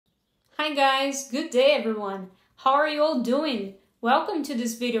Hi guys, good day everyone. How are you all doing? Welcome to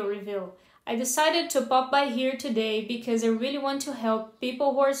this video review. I decided to pop by here today because I really want to help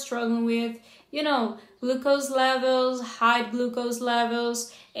people who are struggling with, glucose levels, high glucose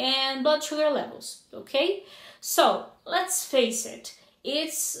levels, and blood sugar levels, okay? So, let's face it,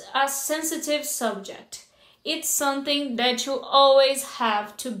 it's a sensitive subject. It's something that you always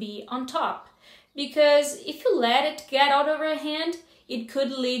have to be on top, because if you let it get out of your hand, it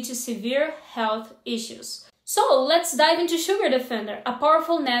could lead to severe health issues. So let's dive into Sugardefender, a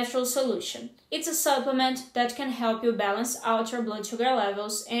powerful natural solution. It's a supplement that can help you balance out your blood sugar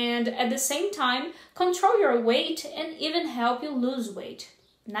levels and at the same time control your weight and even help you lose weight.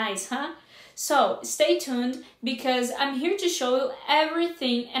 Nice, huh? So stay tuned because I'm here to show you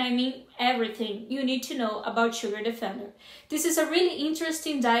everything, and I mean everything, you need to know about Sugardefender. This is a really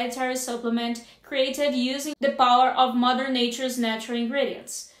interesting dietary supplement created using the power of Mother Nature's natural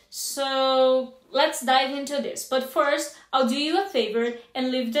ingredients. So let's dive into this. But first, I'll do you a favor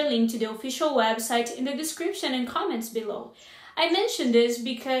and leave the link to the official website in the description and comments below. I mention this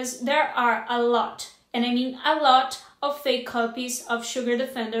because there are a lot, and I mean a lot, of fake copies of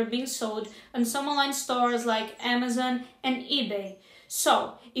Sugardefender being sold on some online stores like Amazon and eBay.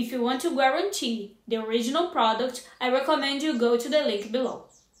 So, if you want to guarantee the original product, I recommend you go to the link below.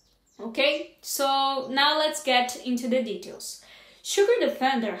 Okay, so now let's get into the details.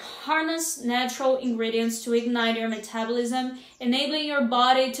 Sugardefender harnesses natural ingredients to ignite your metabolism, enabling your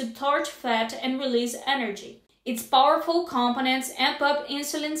body to torch fat and release energy. Its powerful components amp up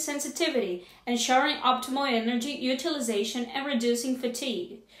insulin sensitivity, ensuring optimal energy utilization and reducing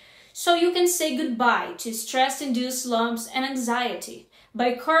fatigue. So you can say goodbye to stress-induced lumps and anxiety.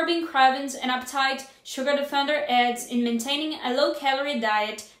 By curbing cravings and appetite, Sugardefender aids in maintaining a low-calorie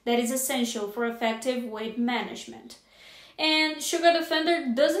diet that is essential for effective weight management. And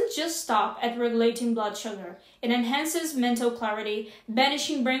Sugardefender doesn't just stop at regulating blood sugar. It enhances mental clarity,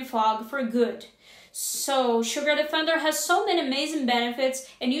 banishing brain fog for good. So, Sugardefender has so many amazing benefits,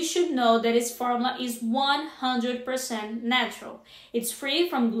 and you should know that its formula is 100% natural. It's free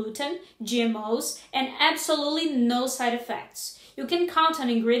from gluten, GMOs, and absolutely no side effects. You can count on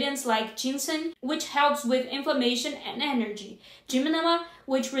ingredients like ginseng, which helps with inflammation and energy, gymnema,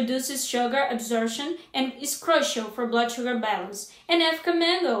 which reduces sugar absorption and is crucial for blood sugar balance, and African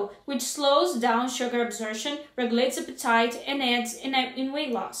mango, which slows down sugar absorption, regulates appetite, and aids in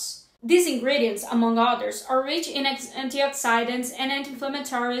weight loss. These ingredients, among others, are rich in antioxidants and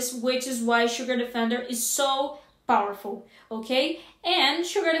anti-inflammatories, which is why Sugardefender is so powerful, okay? And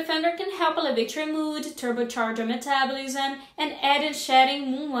Sugardefender can help elevate your mood, turbocharge your metabolism, and aid in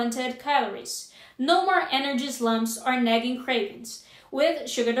shedding unwanted calories. No more energy slumps or nagging cravings. With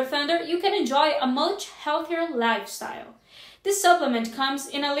Sugardefender, you can enjoy a much healthier lifestyle. This supplement comes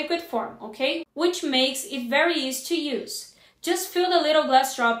in a liquid form, okay? Which makes it very easy to use. Just fill the little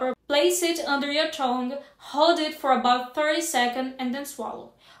glass dropper, place it under your tongue, hold it for about 30 seconds and then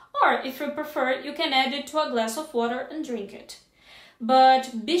swallow. Or if you prefer, you can add it to a glass of water and drink it.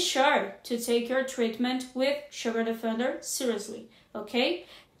 But be sure to take your treatment with Sugardefender seriously, okay?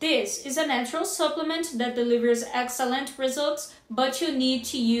 This is a natural supplement that delivers excellent results, but you need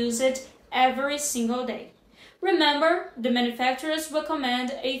to use it every single day. Remember, the manufacturers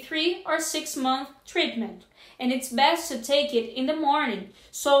recommend a 3 or 6 month treatment, and it's best to take it in the morning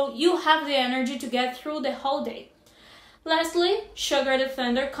so you have the energy to get through the whole day. Lastly,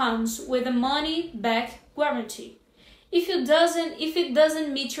 Sugardefender comes with a money-back guarantee. If it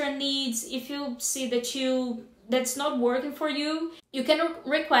doesn't meet your needs, if you see that's not working for you, you can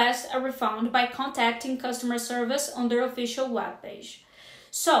request a refund by contacting customer service on their official webpage.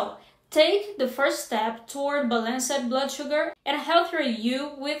 So, take the first step toward balanced blood sugar and a healthier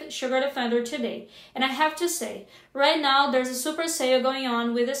you with Sugardefender today. And I have to say, right now there's a super sale going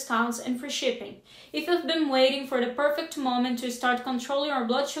on with discounts and free shipping. If you've been waiting for the perfect moment to start controlling your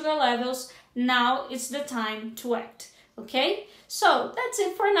blood sugar levels, now is the time to act. Okay? So that's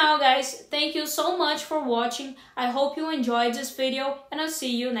it for now, guys. Thank you so much for watching. I hope you enjoyed this video, and I'll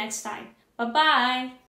see you next time. Bye-bye!